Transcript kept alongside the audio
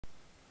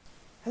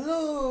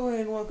Hello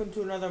and welcome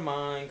to another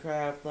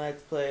Minecraft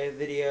Let's Play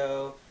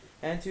video.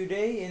 And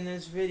today in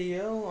this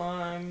video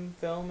I'm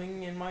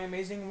filming in my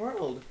amazing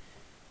world.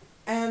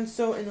 And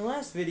so in the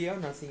last video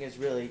nothing has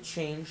really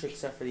changed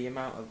except for the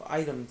amount of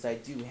items I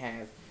do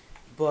have.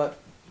 But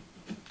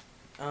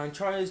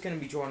Charlie's going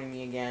to be joining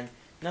me again.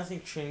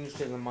 Nothing changed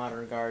in the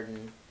modern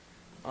garden.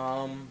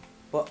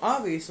 But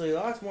obviously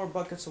lots more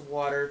buckets of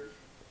water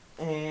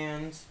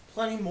and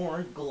plenty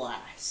more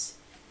glass.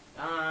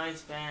 I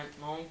spent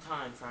a long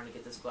time trying to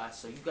get this glass,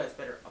 so you guys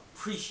better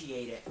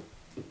appreciate it.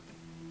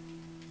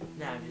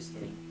 Nah, I'm just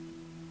kidding.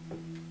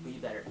 But you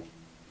better.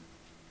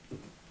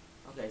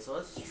 Okay, so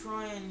let's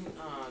try and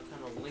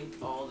kind of link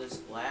all this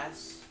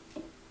glass.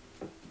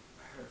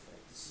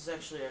 Perfect. This is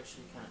actually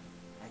kind of,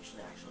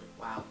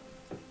 wow.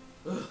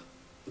 Ugh.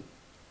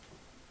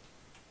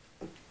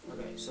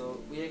 Okay, so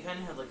we kind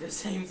of have like the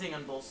same thing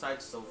on both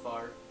sides so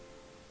far.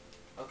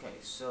 Okay,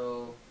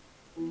 so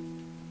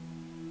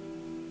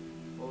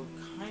what would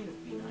kind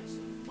of be nice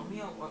if,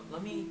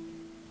 let me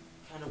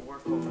kind of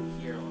work over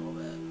here a little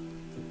bit.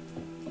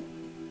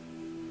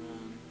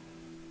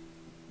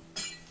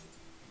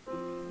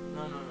 No,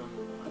 I don't want to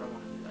do that. I don't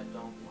want to do that. I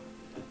don't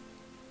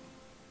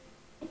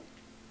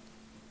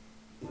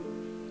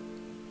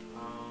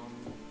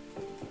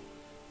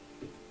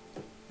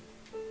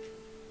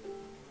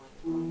want to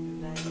do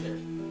that either.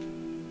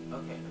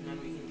 Okay, and then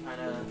we can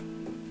kind of like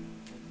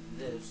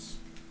this.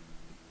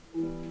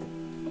 Kind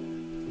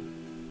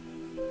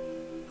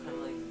of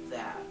like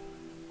that.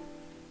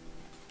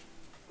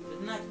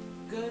 Isn't that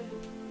good?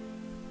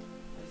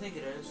 I think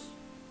it is.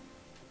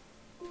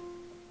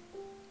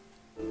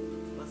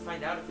 Let's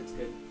find out if it's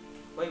good.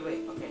 Wait,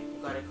 okay, I'm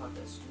glad I caught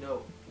this.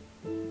 No.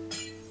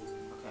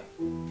 Okay.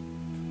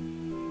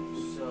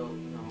 So,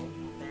 no,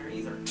 not there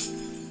either. We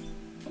can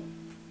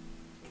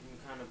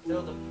kind of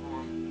build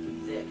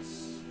upon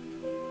this.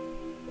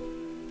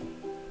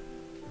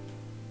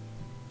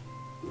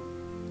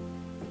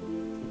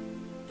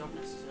 Don't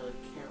necessarily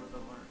care where the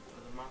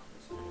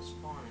monsters kind of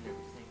spawn and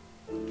everything.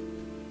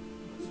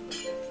 Let's put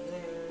that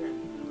there, and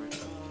there we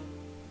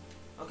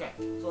go. Okay,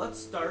 so let's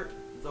start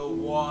the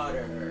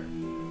water.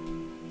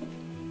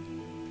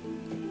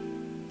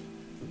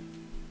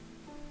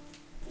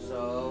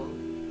 So,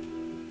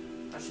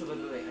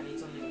 wait, I need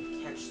something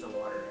to catch the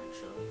water,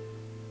 actually.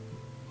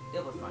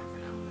 It'll be fine for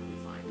now, it'll be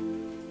fine.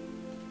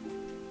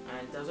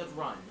 And does it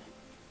run?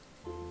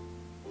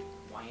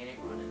 Why ain't it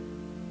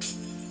running?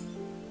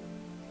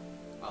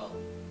 Oh.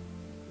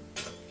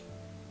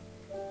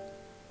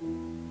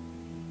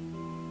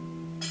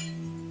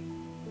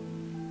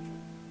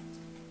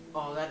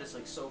 Oh, that is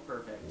like so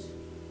perfect.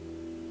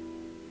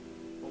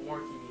 What more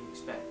can you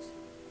expect?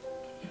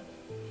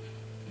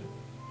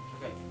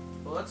 Okay,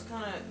 well let's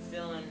kind of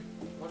fill in,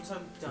 once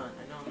I'm done,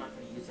 I know I'm not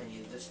going to use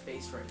any of this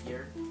space right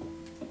here.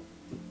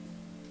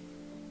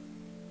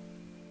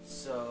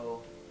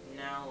 So,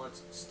 now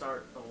let's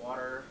start the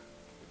water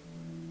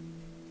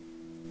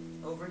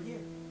over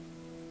here.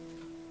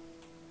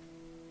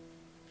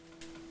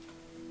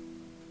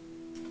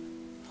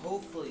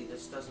 Hopefully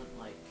this doesn't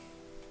like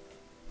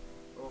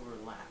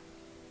overlap.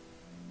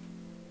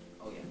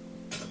 Oh yeah.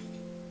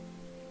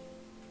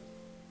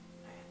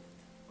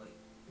 Wait.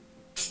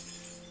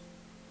 That's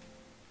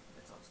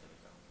how it's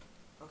gonna go.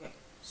 Okay,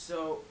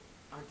 so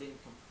I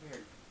didn't come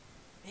prepared.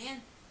 Man!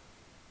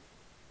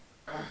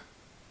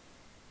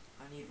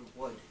 I need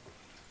wood.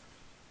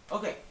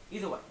 Okay,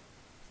 either way.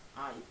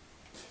 I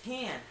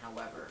can,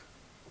 however,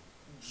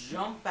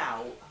 jump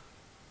out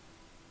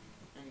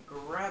and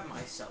grab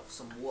myself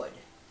some wood.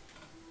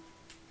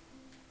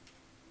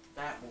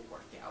 That will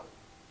work out.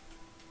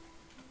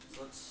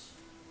 So let's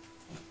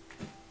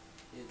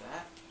do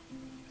that.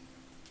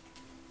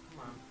 Come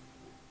on.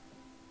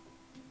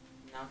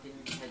 Now can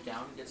you head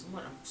down and get some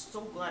wood? I'm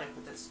so glad I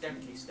put that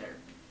staircase there.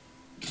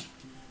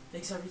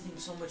 Makes everything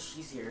so much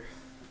easier.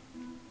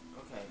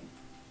 Okay.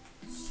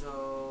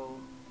 So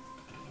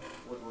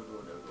wood.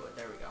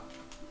 There we go.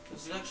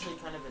 This is actually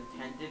kind of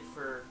intended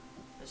for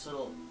this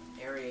little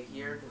area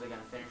here because I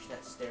gotta finish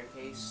that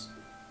staircase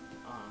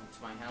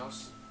to my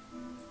house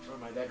or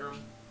my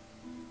bedroom.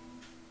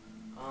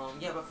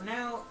 Yeah, but for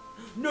now,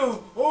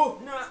 no. Oh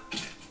no.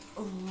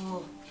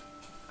 Oh,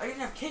 I didn't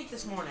have cake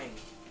this morning.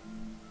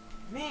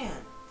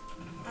 Man,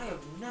 I am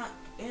not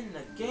in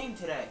the game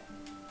today.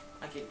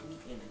 I can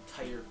eat an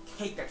entire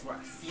cake. That's what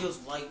it feels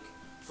like.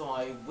 So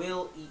I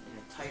will eat an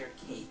entire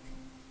cake.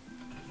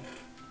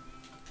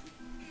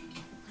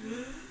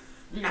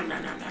 Nom,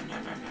 nom, nom, nom, nom,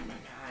 nom, nom, nom.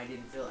 I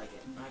didn't feel like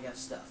it. I got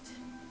stuffed.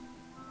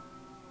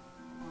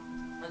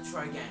 Let's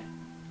try again.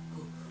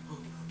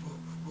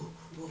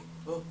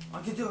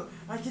 I can do it.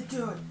 I can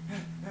do it.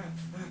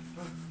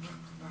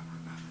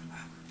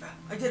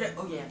 I did it.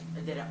 Oh yeah, I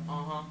did it.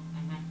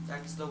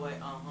 That's the way.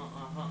 I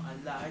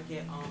like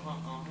it.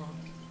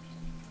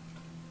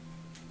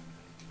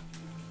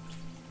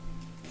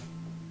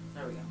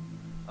 There we go.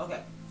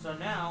 Okay, so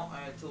now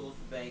I have tools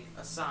to make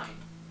a sign.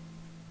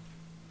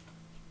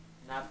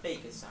 Not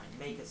bake a sign,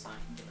 make a sign.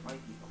 Get the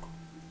right people.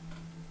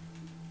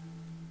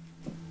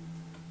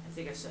 I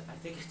think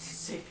I did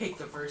say bake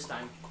the first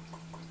time.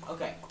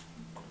 Okay.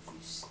 A few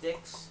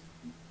sticks.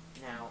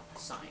 Now a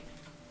sign.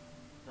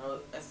 Now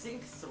I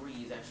think 3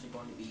 is actually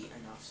going to be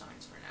enough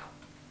signs for now.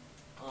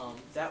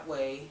 That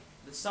way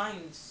the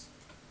signs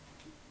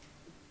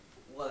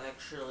will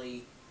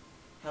actually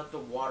help the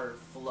water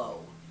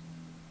flow.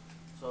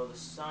 So the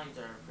signs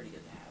are pretty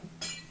good to have.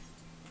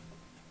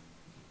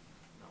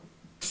 No.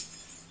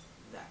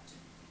 That.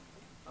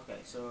 Okay,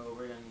 so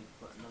we're gonna need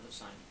to put another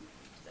sign.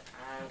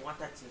 I want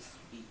that to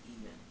be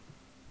even.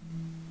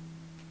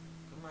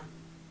 Come on.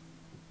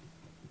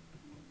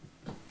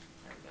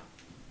 There we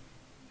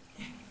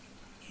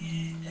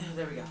go.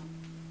 There we go.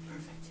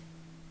 Perfect.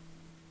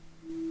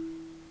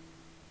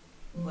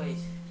 Wait.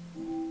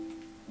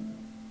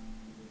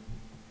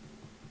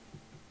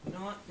 You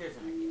know what? Here's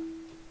an idea.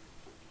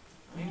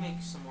 Let me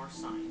make some more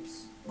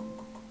signs. And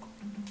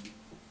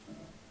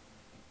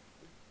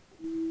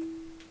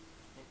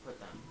put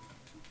them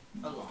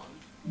along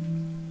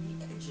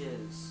the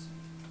edges.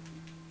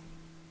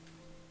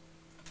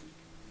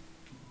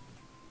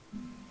 I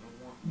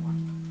want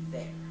one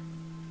there.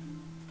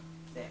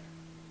 There.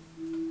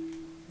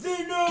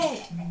 There,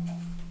 no!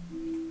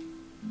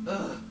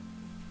 Ugh.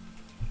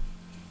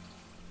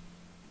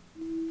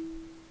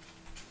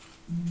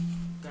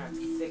 Gonna have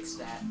to fix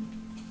that.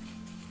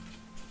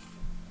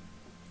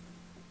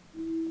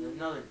 And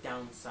another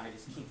downside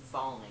is keep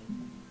falling.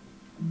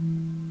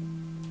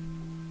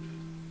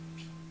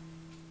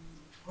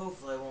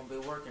 Hopefully I won't be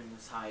working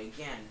this high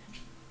again.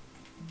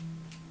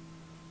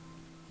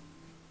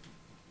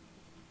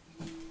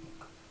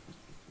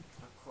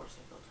 Of course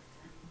I built right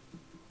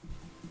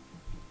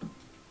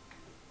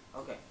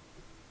there. Okay.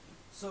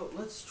 So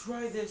let's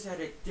try this at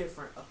a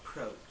different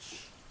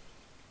approach.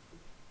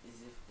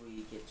 Is if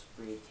we get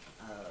rid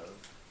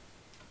of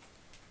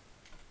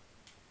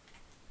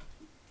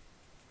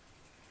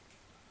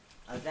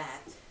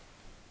that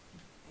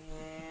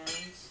and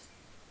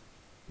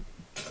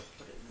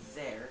put it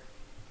there.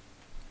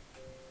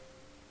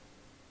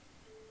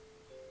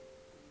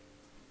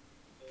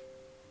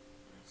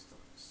 And I still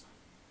have the sign.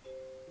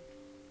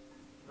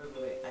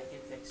 Wait, I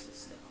can fix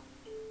this now.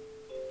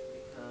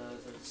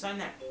 Because there's a sign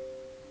there.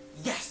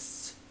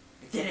 Yes!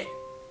 I did it!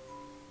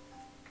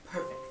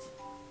 Perfect.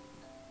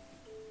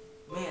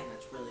 Man,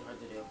 that's really hard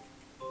to do.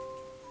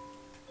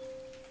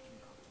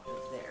 Put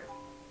it there.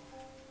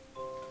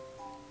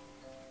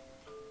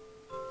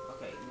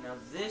 Okay, now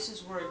this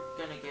is where it's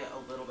gonna get a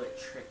little bit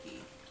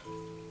tricky.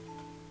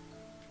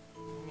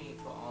 Let me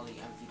put all the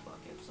empty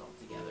buckets all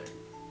together.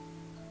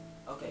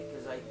 Okay,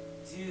 because I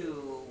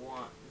do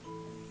want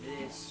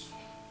this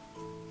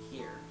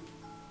here.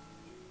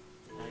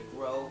 And I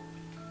grow,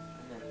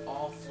 and then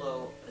all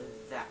flow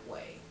that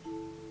way.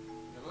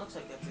 And it looks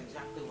like that's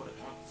exactly what it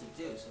wants to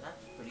do, so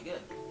that's pretty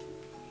good.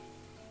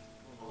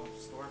 We'll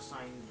store a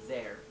sign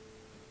there.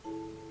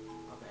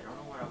 Okay, I don't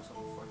know what I was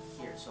looking for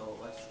here, so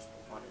let's just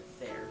put it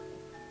there.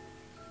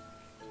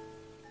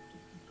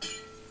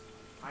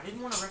 I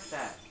didn't want to wreck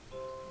that.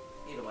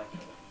 Either way.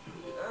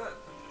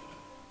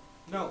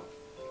 No!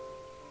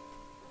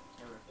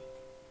 Never.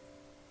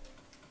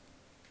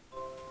 I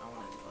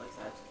want to do it like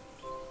that.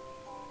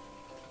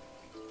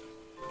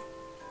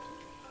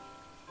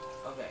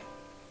 Okay.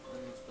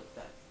 Let's put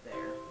that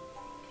there.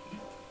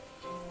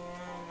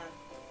 And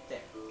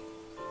there.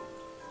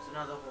 So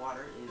now the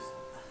water is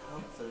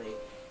hopefully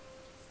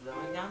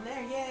flowing down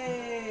there.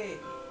 Yay!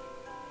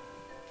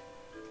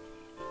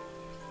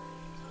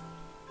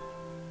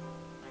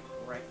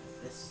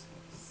 This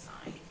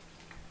sign.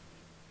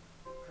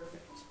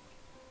 Perfect.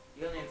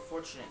 The only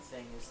unfortunate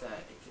thing is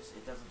that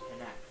it doesn't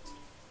connect.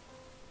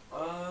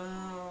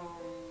 How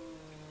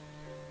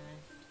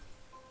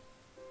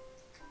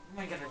am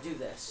I gonna do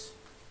this?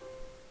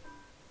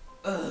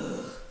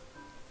 Ugh.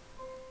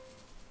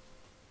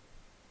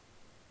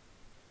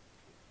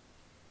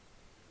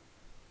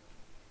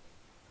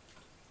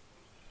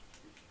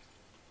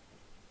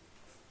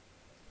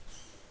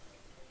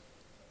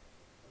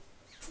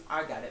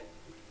 I got it.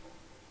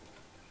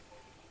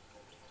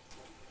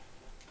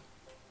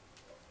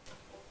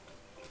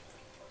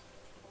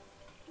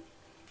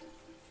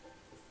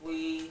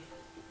 We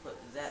put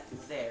that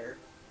there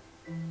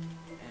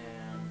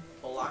and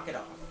block it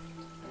off,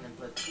 and then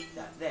put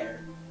that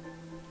there.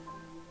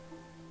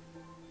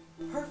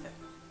 Perfect.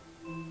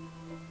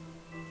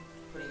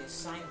 Putting a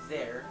sign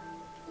there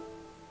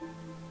will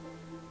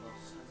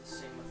have the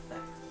same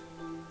effect.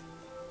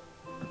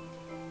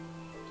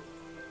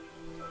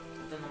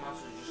 But then the mouse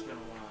is just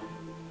gonna wanna.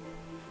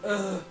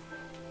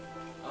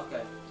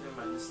 Okay, never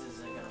mind. This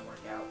isn't gonna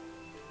work out.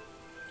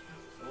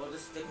 So we'll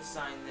just stick a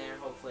sign there.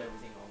 Hopefully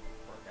everything will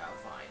work out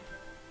fine.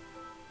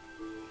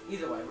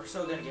 Either way, we're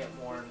still gonna get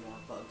more and more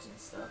bugs and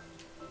stuff.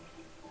 We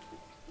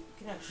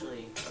can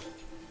actually get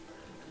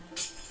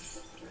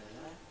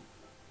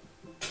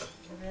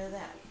rid of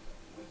that.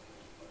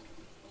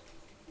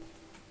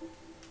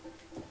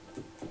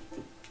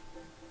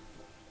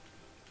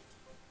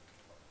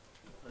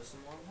 Put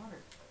some more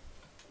water.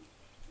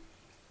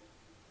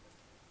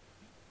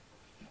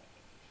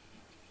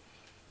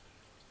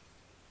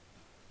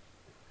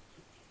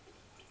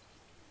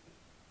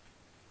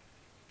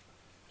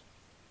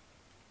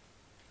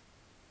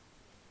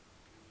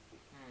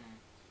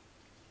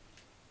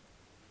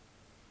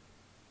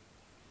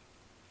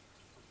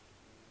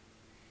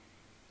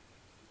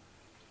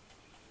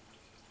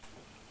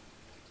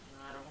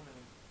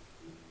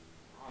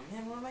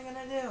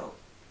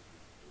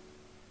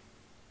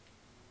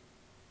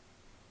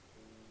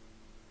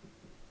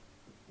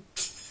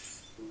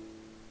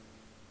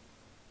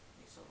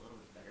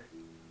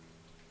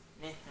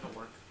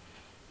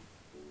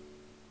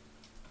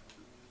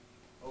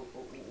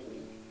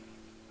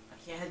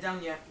 quite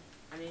done yet.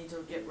 I need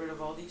to get rid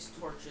of all these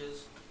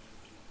torches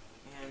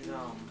and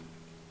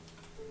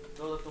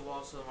build up the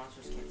walls so the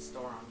monsters can't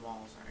store on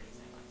walls or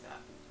anything like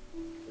that.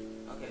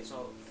 Okay,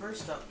 so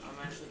first up, I'm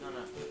actually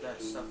gonna put that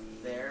stuff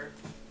there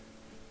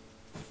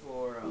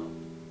for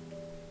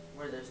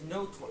where there's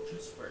no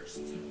torches first,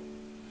 and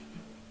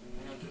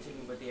then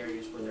continue with the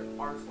areas where there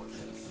are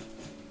torches.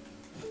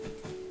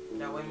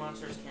 That way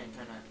monsters can't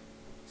kind of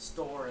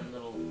store in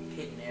little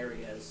hidden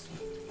areas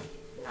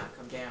and not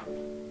come down.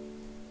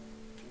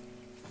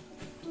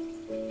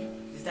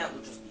 Because that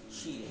would just be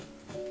cheating.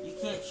 You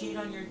can't cheat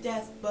on your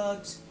death,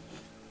 bugs.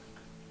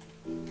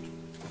 Yeah.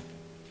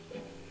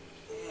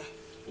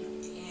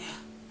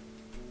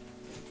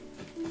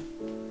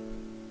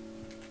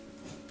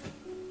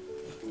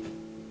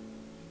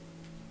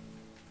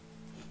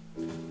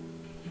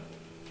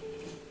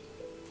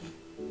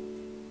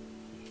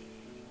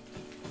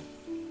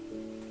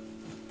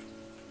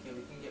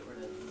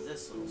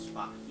 This little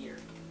spot here.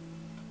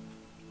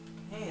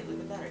 Hey, look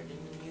at that, I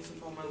didn't even use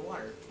up all my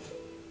water.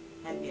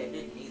 Happy I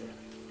didn't either.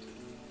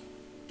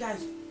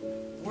 Guys,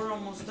 we're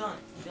almost done.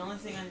 The only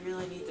thing I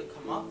really need to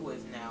come up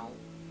with now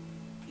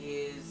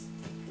is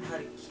how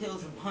to kill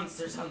the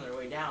monsters on their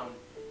way down.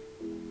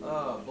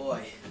 Oh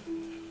boy.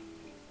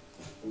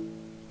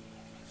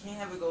 Can't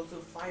have it go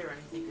through fire or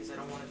anything because I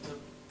don't want it to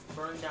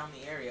burn down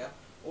the area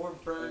or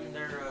burn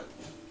their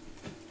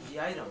the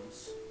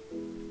items.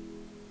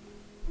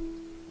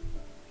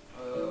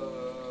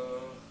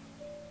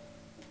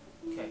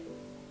 Okay,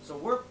 so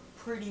we're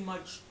pretty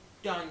much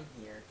done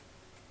here.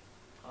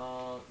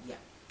 Yeah.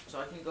 So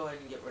I can go ahead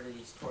and get rid of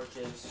these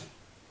torches.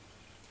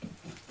 Come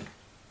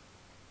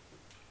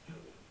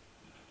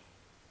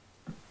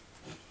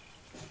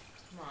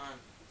on.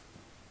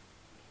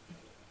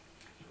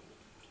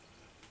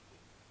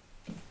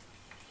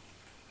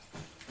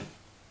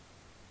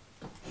 I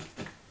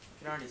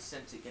can already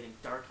sense it getting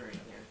darker in here.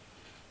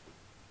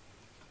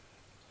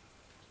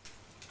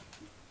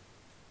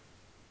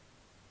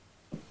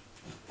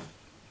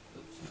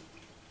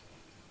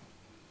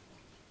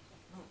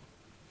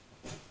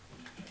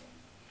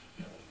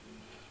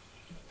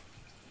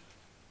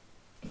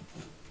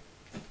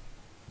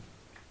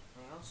 I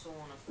also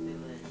want to fill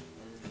in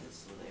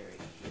this little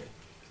area here.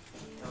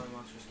 That way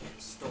monsters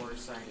can't store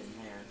side in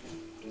there.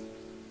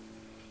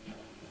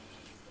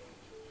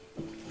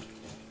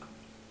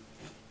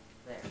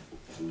 There.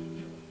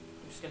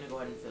 I'm just gonna go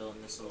ahead and fill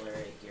in this little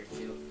area here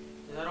too,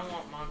 because I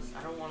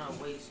don't want to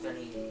waste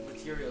any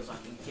materials I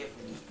can get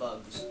from these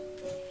bugs.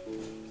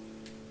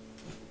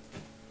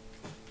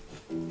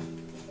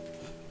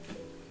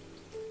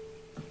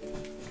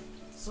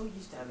 So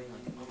used to having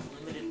like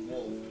unlimited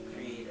wool from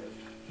creative.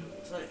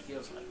 That's what it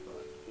feels like, but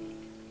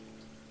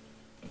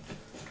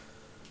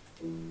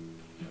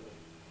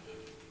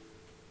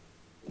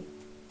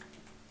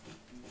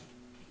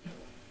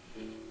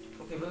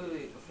okay,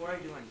 wait, before I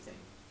do anything,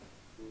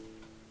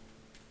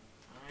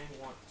 I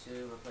want to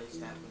replace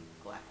that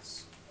with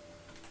glass.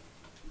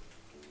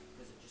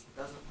 Because it just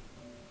doesn't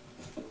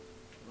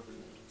look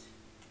neat.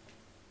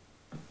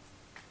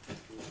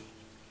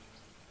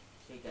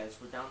 Okay guys,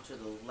 we're down to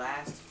the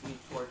last few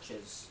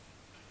torches.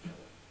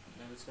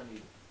 And it's gonna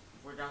be,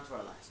 we're down to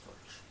our last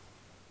torch.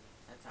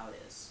 That's how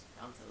it is.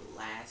 Down to the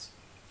last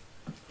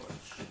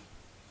torch.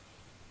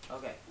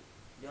 Okay.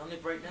 The only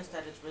brightness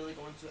that it's really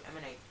going to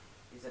emanate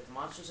is that the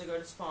monsters are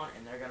going to spawn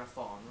and they're going to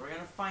fall. And we're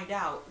going to find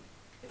out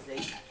if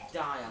they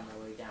die on their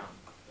way down.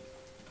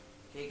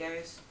 Okay,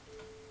 guys?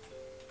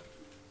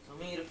 So I'm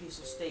going to eat a piece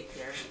of steak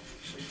here.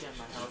 Regen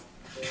my health.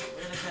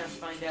 We're going to kind of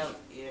find out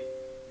if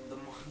the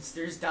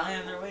monsters die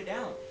on their way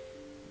down.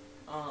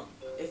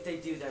 If they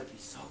do, that would be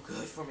so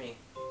good for me.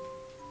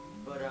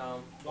 But,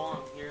 while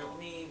I'm here, let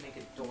me make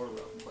a door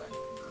real quick.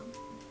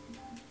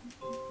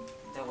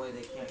 That way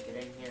they can't get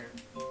in here.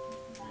 I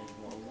need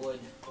more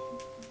wood.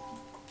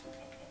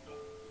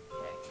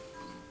 Okay.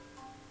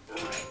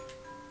 Alright.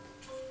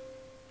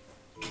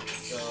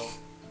 So,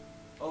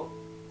 oh,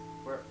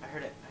 I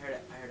heard it.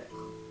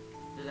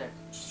 They're there.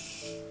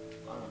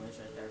 Oh no, it's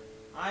right there.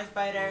 Hi,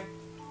 spider.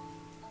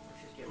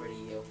 Let's just get rid of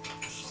you.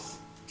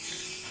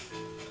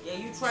 Yeah,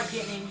 you try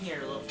getting in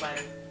here, little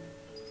spider.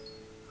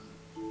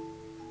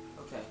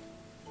 Okay.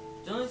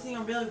 The only thing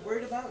I'm really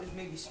worried about is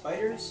maybe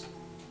spiders.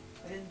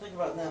 I didn't think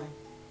about them.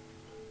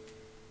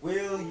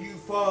 Will you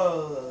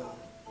fall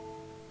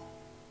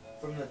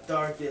from the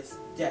darkest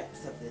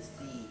depths of the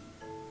sea?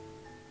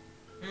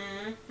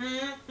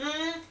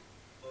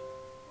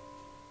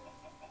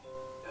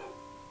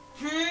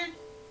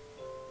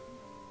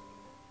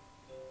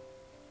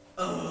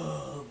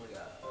 Oh my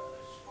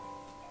gosh.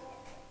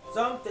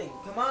 Something,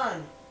 come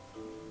on.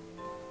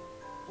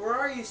 Where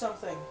are you,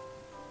 something?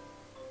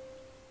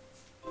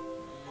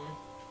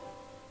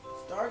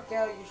 It's dark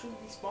out, you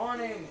shouldn't be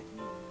spawning.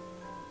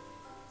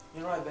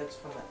 You know, I bet it's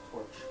from that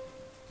torch.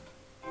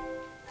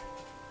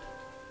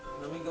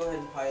 Let me go ahead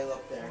and pile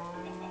up there.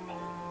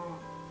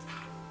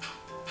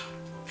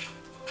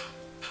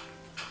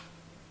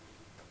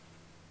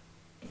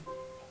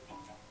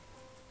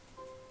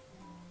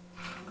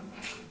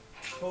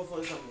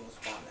 Hopefully something will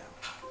spawn now.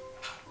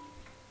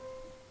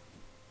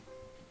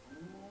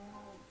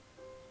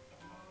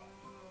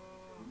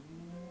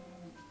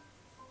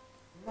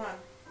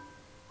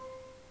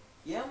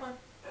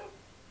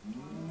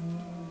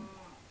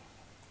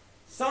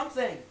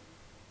 Something!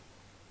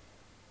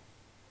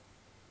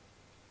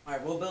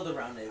 Alright, we'll build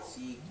around it,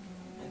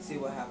 and see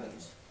what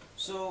happens.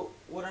 So,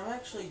 what I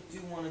actually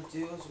do want to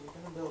do is we're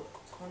going to build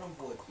a ton of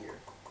wood here.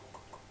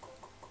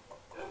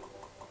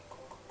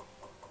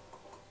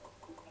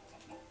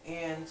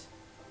 And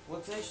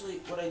what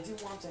I do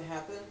want to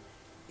happen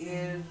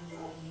is,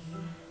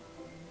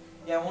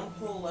 yeah, I want to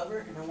pull a lever,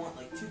 and I want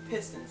like 2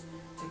 pistons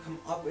to come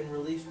up and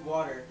release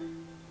water,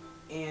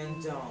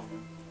 and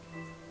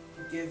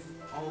give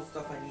all the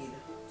stuff I need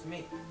to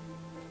make.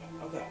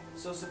 Okay,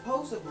 so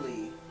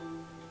supposedly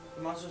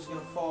the monster's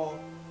gonna fall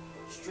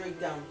straight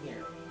down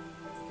here.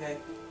 Okay,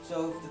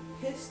 so if the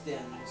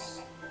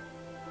pistons,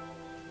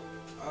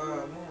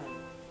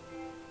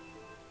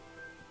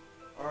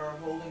 are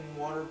holding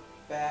water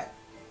back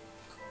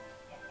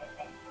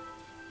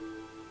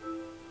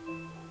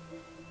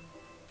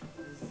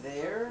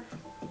there,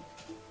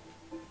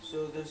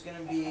 so there's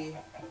gonna be,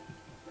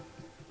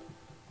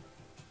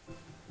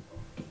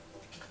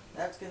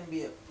 that's gonna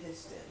be a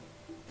piston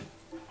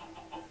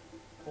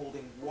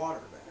holding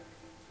water back.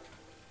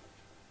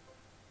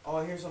 Oh,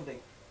 I hear something.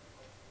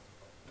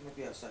 It might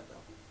be outside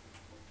though.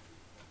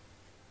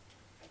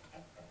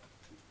 Oh,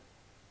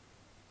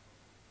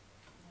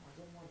 I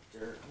don't want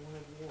dirt. I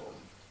want wool.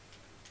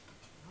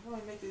 How do I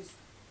make these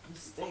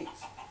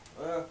mistakes?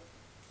 So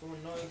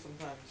annoying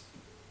sometimes.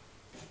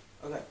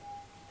 Okay,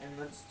 and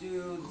let's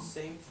do the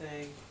same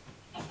thing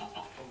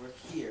over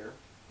here.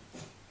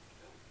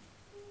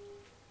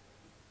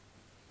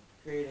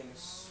 Creating a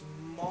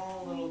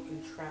small little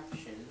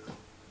contraption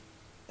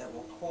that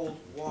will hold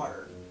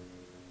water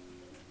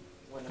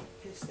when a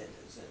piston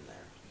is in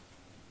there.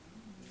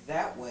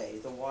 That way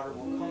the water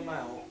will come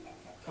out,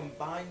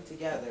 combine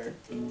together,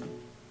 and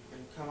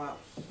come out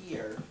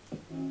here.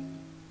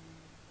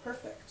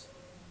 Perfect.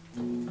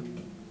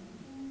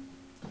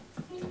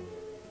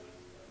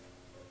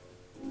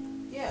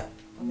 Yeah,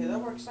 okay, that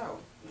works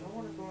out. I don't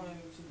want it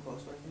going too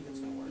close, but I think it's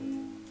gonna work.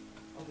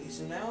 Okay,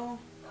 so now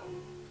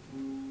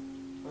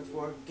what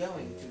we're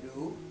going to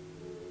do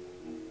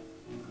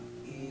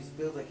is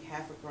build like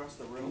half across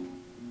the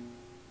room.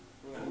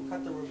 We'll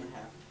cut the room in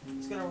half.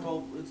 It's gonna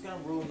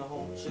ruin the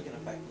whole chicken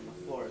effect on the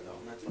floor though,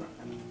 and that's what I'm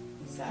kind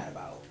of sad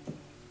about.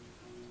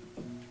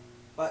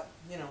 But,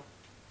 you know.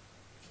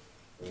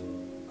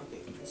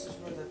 Okay, this is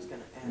where that's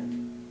gonna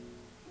end.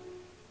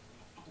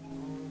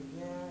 Oh,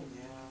 yeah.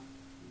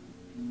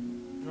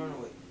 No,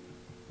 wait.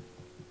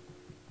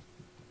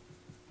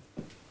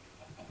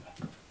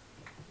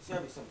 There's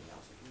gotta be something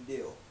else I can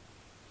do.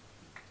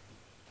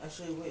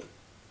 Actually, wait.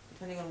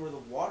 Depending on where the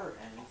water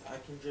ends, I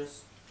can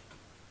just,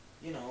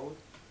 you know,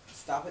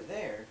 stop it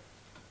there.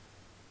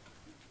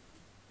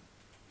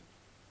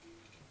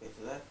 Okay,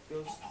 so that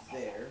goes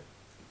there.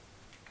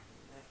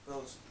 That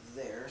goes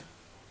there.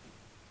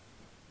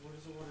 Where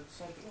does the water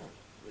decide to end?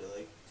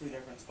 Really? 2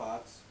 different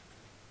spots.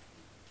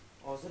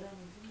 Oh, is it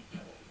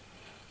anything?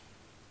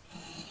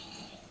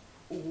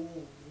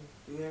 Ooh,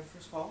 do we have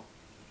first call?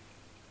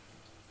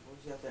 What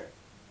was that there?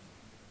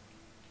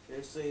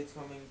 Seriously, it's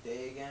coming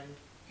day again?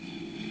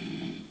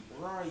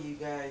 Where are you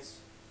guys?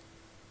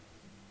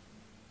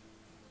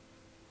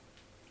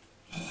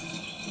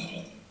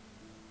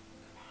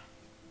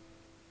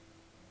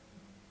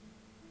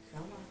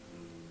 Come on.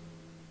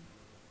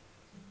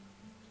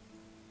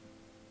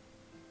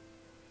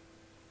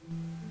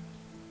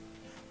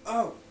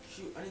 Oh,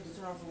 shoot, I need to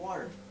turn off the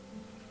water.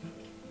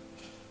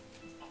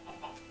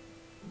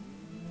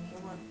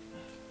 Come on.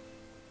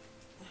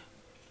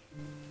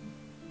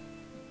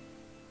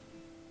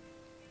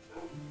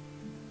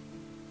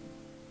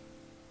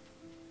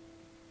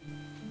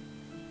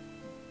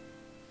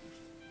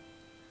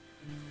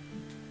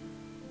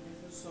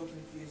 This is so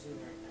confusing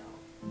right now.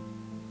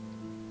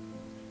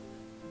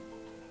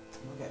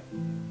 Okay.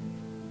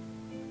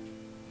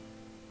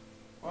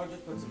 I'll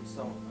just put some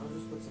stone. I'll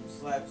just put some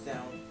slabs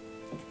down.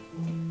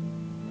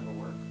 That'll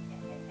work.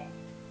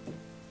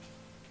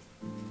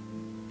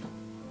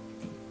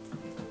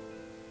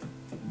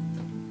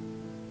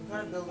 I'm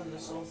kind of building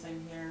this little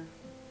thing here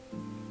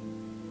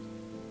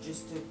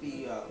just to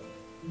be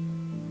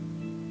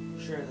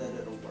sure that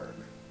it'll work.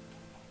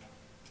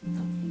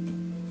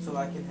 So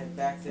I can head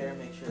back there,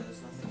 make sure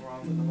there's nothing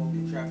wrong with the whole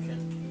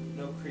contraption.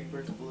 No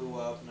creepers blew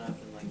up,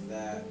 nothing like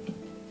that.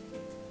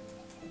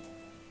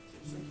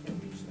 Seriously, I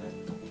can't reach that.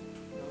 Can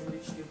I only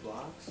reach 2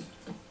 blocks?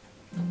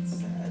 That's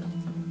sad.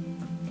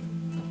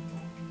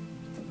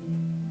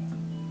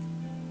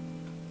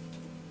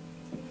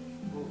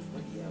 Oh, it's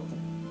windy out.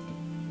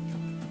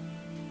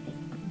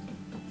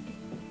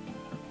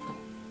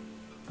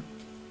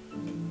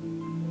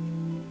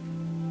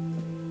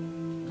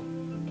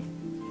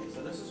 Okay, so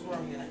this is where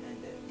I'm gonna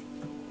end it.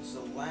 This is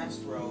the last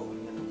row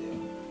I'm gonna do.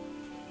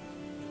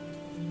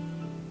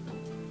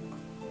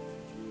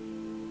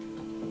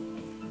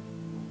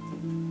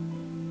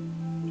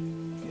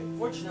 Okay,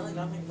 fortunately,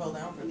 nothing fell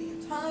down for the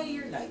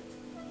entire night.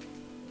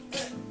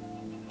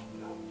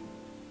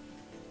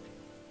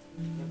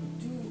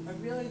 I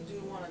really do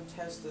want to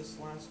test this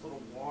last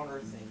little water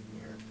thing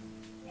here.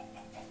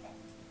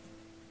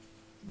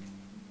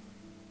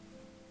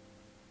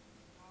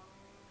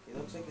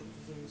 looks like it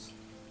seems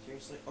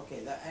seriously. Okay,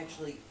 that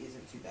actually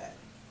isn't too bad.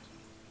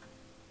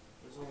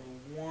 There's only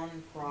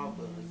one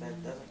problem, is that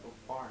it doesn't go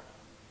far enough.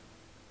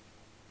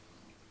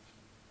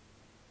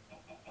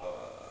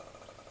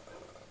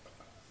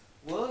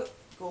 Will it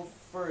go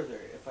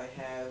further if I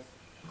have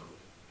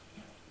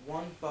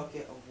one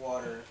bucket of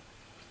water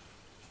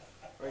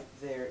right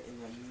there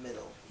in the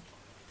middle?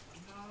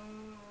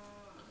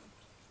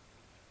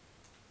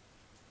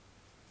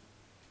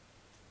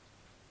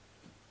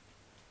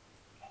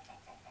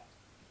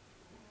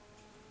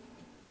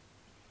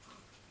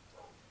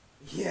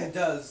 Yeah, it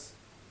does.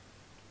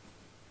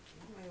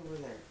 Way over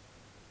there.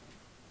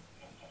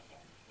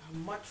 How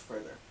much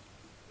further?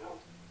 Well,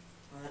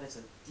 that is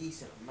a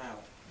decent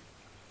amount.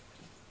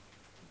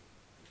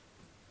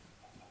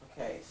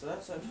 Okay, so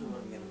that's actually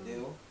what I'm gonna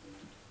do.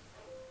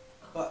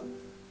 But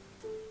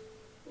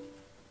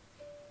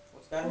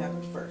what's gotta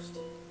happen first?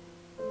 So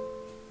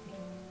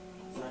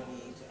I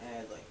need to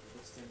add like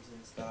pistons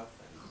and stuff,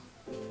 and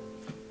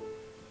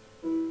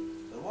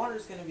so the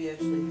water's gonna be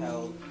actually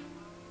held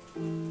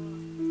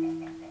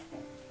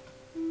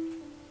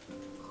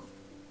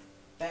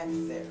back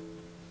there.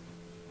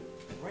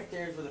 And right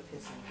there is where the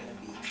piston's gonna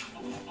be.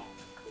 I'm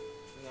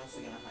also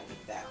gonna hide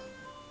that.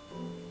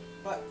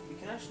 But we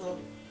can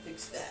actually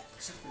fix that,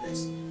 except for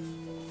this. Wait.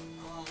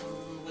 I'll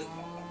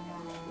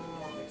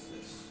fix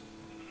this.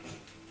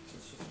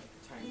 It's just like a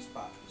tiny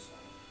spot.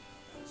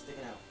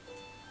 Sticking out.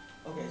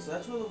 Okay, so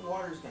that's where the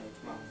water's gonna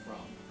come out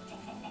from.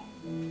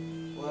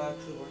 Will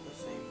actually work the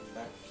same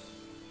effects.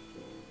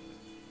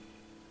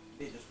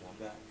 They just won't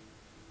back.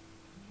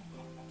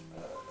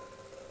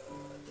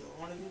 Do I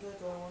want to do that?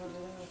 Do I want to do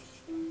that?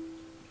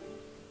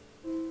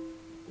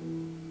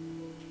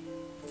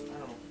 I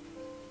don't know.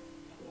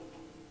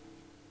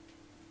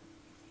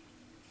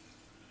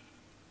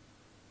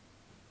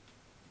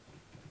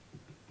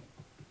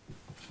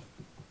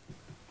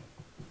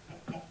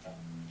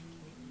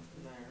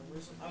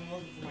 I'm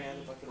looking for my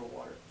other bucket of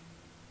water.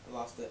 I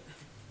lost it.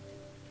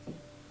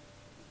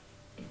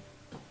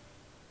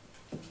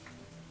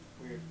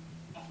 Weird.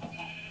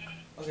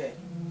 Okay,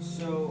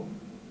 so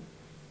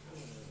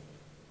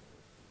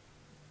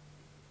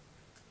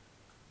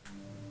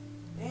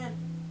man,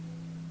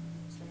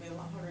 it's gonna be a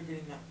lot harder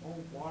getting that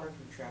whole water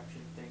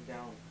contraption thing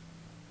down.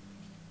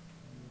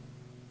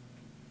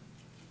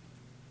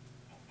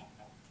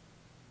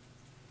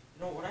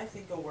 You know, what I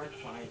think will work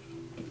fine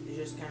is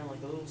just kind of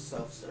like a little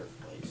self-serve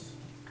place.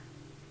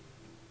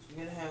 So I'm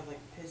gonna have like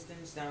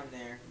pistons down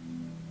there,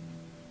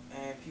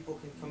 and people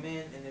can come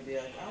in and they'll be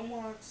like, I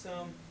want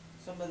some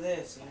of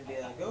this, and they'll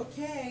be like,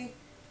 okay,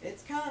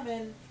 it's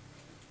coming.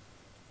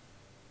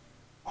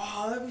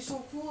 Oh, that'd be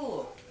so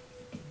cool.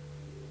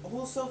 A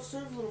whole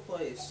self-serve little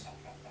place.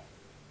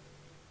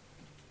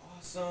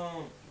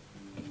 Awesome.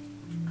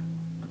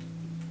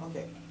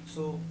 Okay,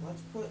 so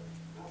let's put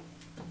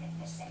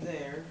this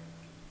there.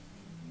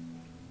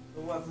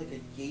 We'll have like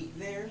a gate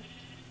there,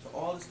 so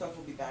all the stuff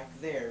will be back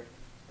there.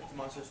 If the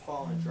monsters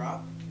fall and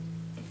drop.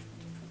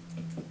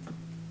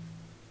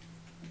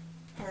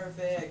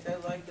 Perfect. I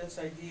like this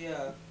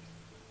idea.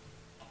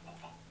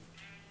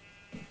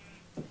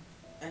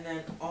 And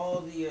then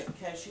all the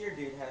cashier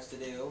dude has to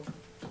do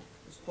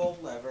is pull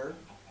the lever,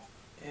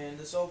 and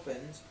this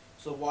opens,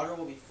 so water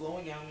will be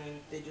flowing out, and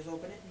they just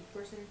open it, and the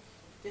person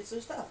gets their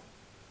stuff.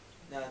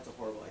 Now that's a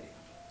horrible idea.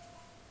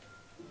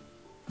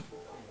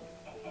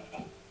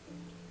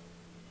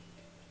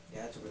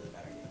 Yeah, that's a really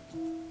bad idea.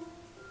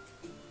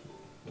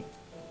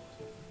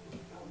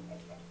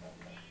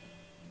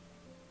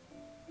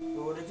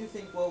 But what I do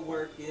think will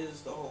work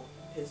is the whole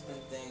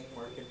piston thing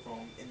working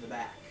from in the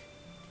back.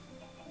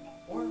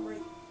 Or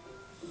right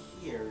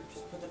here.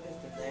 Just put the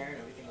piston there and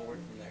everything will work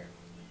from there.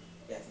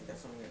 Yeah, I think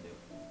that's what I'm going to do.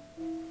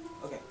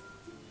 Okay.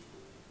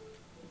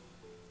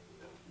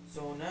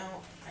 So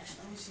now,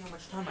 actually, let me see how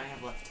much time I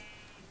have left.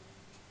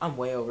 I'm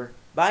way over.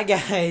 Bye,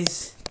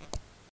 guys!